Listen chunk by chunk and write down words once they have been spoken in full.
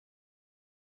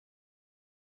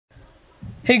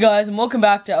Hey guys, and welcome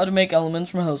back to How to Make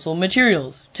Elements from Household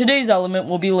Materials. Today's element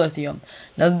will be lithium.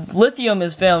 Now, lithium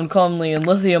is found commonly in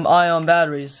lithium-ion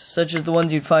batteries, such as the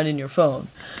ones you'd find in your phone.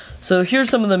 So here's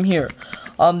some of them here.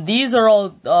 These are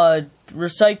all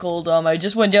recycled. I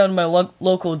just went down to my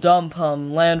local dump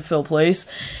landfill place,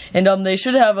 and they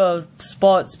should have a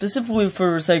spot specifically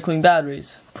for recycling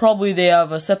batteries. Probably they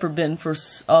have a separate bin for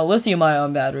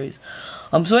lithium-ion batteries.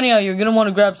 So anyhow, you're going to want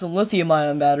to grab some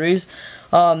lithium-ion batteries.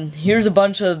 Here's a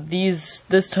bunch of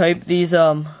this type. These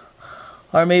are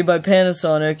made by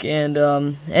Panasonic,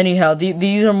 and anyhow,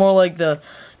 these are more like the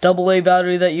AA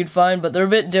battery that you'd find, but they're a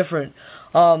bit different.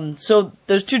 So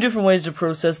there's two different ways to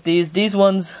process these. These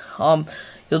ones,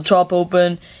 you'll chop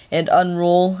open and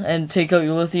unroll and take out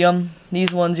your lithium.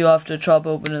 These ones you'll have to chop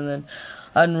open and then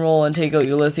unroll and take out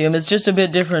your lithium. It's just a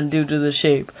bit different due to the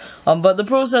shape. But the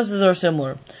processes are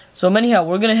similar. So anyhow,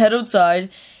 we're going to head outside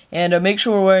and make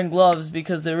sure we're wearing gloves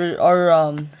because there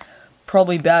are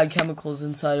probably bad chemicals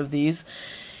inside of these.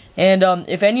 And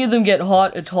if any of them get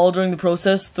hot at all during the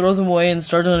process, throw them away and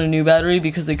start on a new battery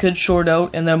because they could short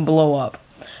out and then blow up.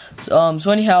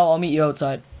 So anyhow, I'll meet you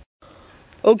outside.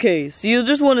 Okay, so you'll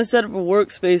just want to set up a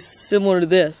workspace similar to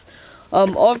this.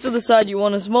 Off to the side, you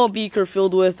want a small beaker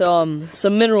filled with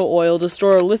some mineral oil to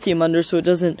store our lithium under so it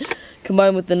doesn't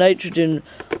combine with the nitrogen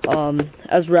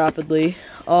as rapidly.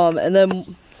 And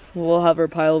then we'll have our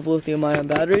pile of lithium-ion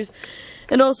batteries.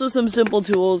 And also some simple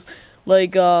tools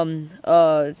like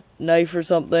a knife or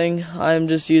something. I'm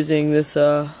just using this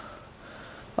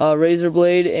razor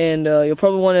blade, and you'll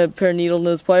probably want a pair of needle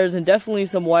nose pliers and definitely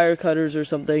some wire cutters or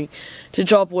something to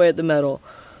chop away at the metal.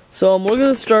 So we're going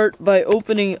to start by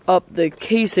opening up the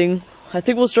casing. I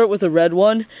think we'll start with a red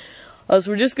one.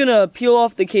 So we're just going to peel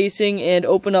off the casing and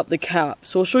open up the cap.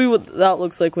 So I'll show you what that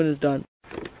looks like when it's done.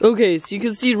 Okay, so you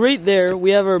can see right there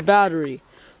we have our battery.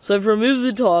 So I've removed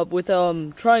the top with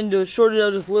trying to short it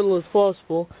out as little as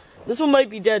possible. This one might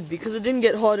be dead because it didn't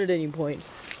get hot at any point.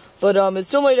 But it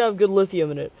still might have good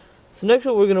lithium in it. So next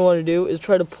what we're going to want to do is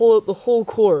try to pull out the whole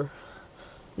core.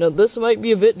 Now this might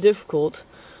be a bit difficult,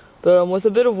 but with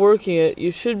a bit of working it,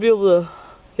 you should be able to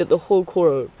get the whole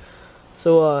core out.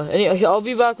 So anyway, I'll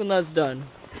be back when that's done.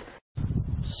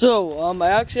 So I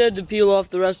actually had to peel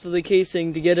off the rest of the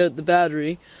casing to get out the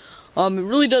battery. It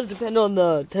really does depend on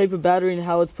the type of battery and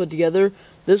how it's put together.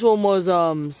 This one was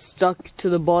stuck to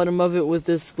the bottom of it with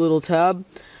this little tab.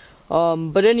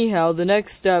 But anyhow, the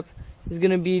next step is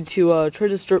going to be to try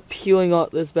to start peeling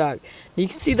out this back. You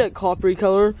can see that coppery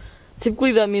color.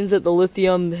 Typically that means that the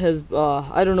lithium has,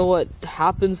 I don't know what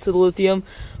happens to the lithium,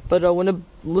 but when a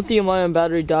lithium-ion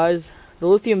battery dies, the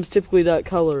lithium is typically that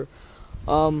color,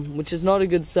 which is not a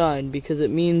good sign because it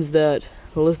means that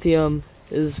the lithium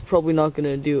is probably not going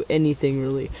to do anything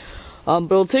really.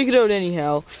 But I'll take it out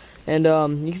anyhow, and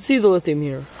you can see the lithium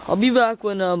here. I'll be back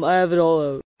when I have it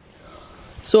all out.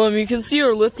 So you can see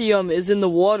our lithium is in the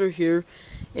water here,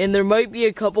 and there might be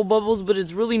a couple bubbles, but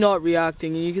it's really not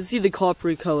reacting, and you can see the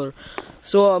coppery color.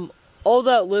 So all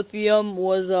that lithium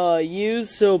was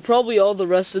used, so probably all the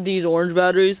rest of these orange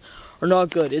batteries are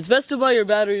not good. It's best to buy your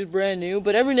batteries brand new,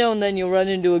 but every now and then you'll run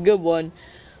into a good one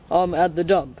at the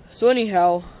dump. So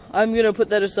anyhow, I'm going to put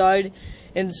that aside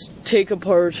and take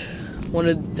apart one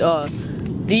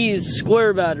of these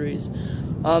square batteries.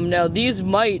 Now these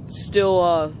might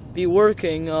still be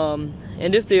working,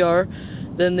 and if they are,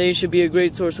 then they should be a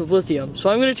great source of lithium. So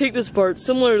I'm going to take this apart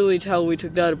similarly to how we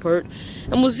took that apart,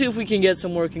 and we'll see if we can get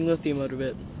some working lithium out of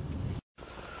it.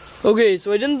 Okay,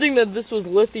 so I didn't think that this was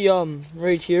lithium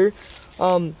right here,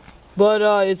 but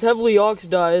it's heavily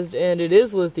oxidized and it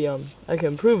is lithium. I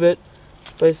can prove it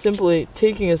by simply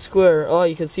taking a square. Oh,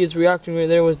 you can see it's reacting right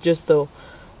there with just the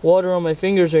water on my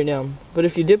fingers right now. But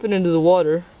if you dip it into the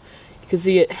water, you can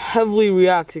see it heavily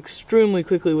reacts extremely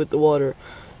quickly with the water.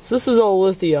 So this is all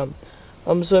lithium.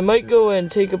 So I might go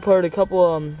and take apart a couple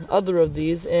other of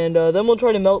these, and then we'll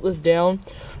try to melt this down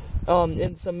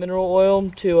in some mineral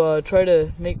oil to try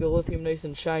to make the lithium nice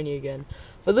and shiny again.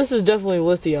 But this is definitely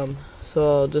lithium,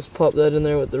 so I'll just pop that in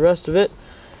there with the rest of it.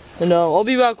 And I'll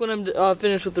be back when I'm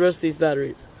finished with the rest of these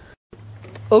batteries.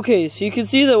 Okay, so you can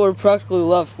see that we're practically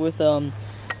left with a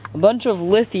bunch of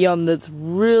lithium that's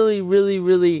really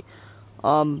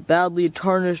badly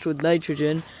tarnished with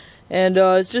nitrogen, and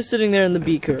it's just sitting there in the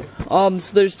beaker.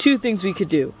 So there's two things we could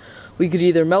do. We could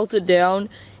either melt it down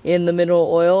in the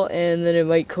mineral oil and then it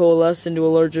might coalesce into a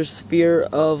larger sphere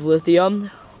of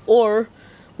lithium, or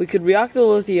we could react the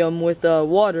lithium with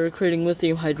water, creating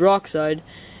lithium hydroxide,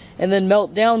 and then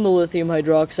melt down the lithium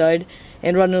hydroxide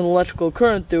and run an electrical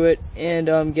current through it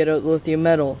and get out the lithium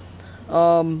metal.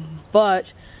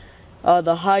 But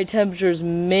the high temperatures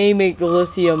may make the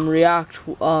lithium react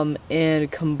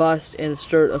and combust and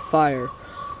start a fire.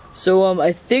 So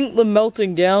I think the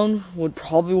melting down would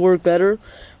probably work better,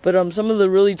 but some of the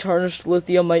really tarnished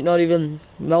lithium might not even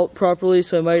melt properly,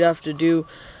 so I might have to do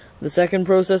the second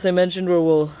process I mentioned, where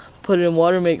we'll put it in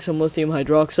water, make some lithium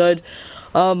hydroxide.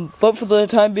 But for the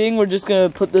time being, we're just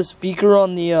going to put this beaker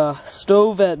on the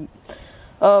stove at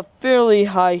fairly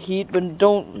high heat, but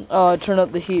don't turn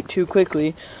up the heat too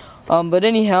quickly. But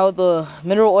anyhow, the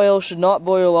mineral oil should not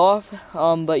boil off,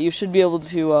 but you should be able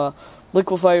to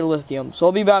liquefy your lithium. So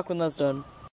I'll be back when that's done.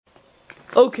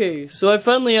 Okay, so I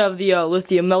finally have the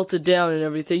lithium melted down and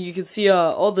everything. You can see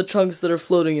all the chunks that are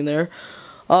floating in there.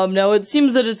 Now it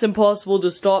seems that it's impossible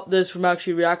to stop this from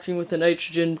actually reacting with the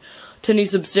nitrogen to any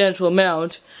substantial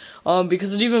amount,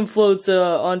 because it even floats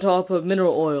on top of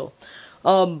mineral oil.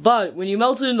 But when you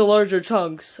melt it into larger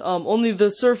chunks, only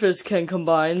the surface can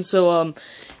combine. So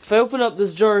if I open up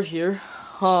this jar here,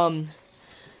 and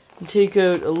take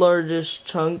out a largish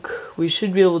chunk, we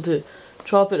should be able to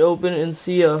chop it open and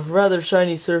see a rather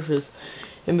shiny surface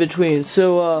in between.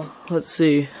 So let's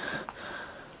see.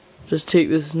 Just take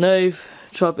this knife,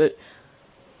 chop it.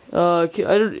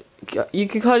 You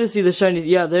can kind of see the shiny.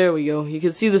 Yeah, there we go. You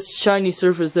can see the shiny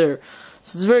surface there.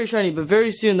 So it's very shiny, but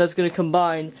very soon that's going to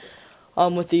combine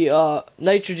with the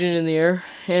nitrogen in the air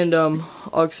and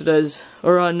oxidize,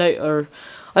 or I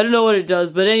don't know what it does,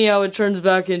 but anyhow it turns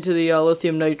back into the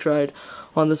lithium nitride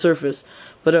on the surface.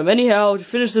 But anyhow, to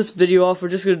finish this video off, we're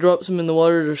just going to drop some in the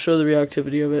water to show the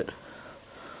reactivity of it.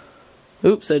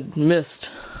 Oops, I missed.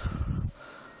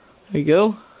 There you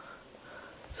go.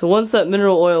 So once that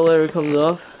mineral oil layer comes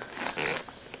off,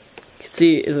 you can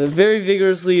see it's very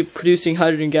vigorously producing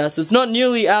hydrogen gas. It's not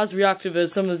nearly as reactive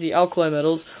as some of the alkali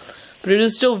metals, but it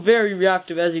is still very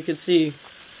reactive, as you can see.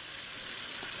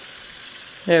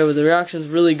 There, with the reaction's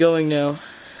really going now.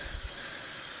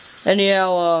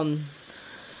 Anyhow,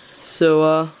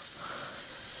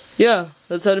 yeah,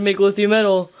 that's how to make lithium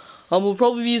metal. We'll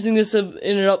probably be using this in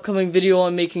an upcoming video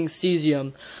on making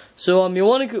cesium. So you'll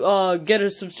want to get a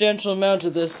substantial amount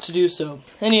of this to do so.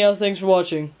 Anyhow, thanks for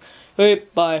watching. Okay,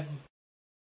 bye.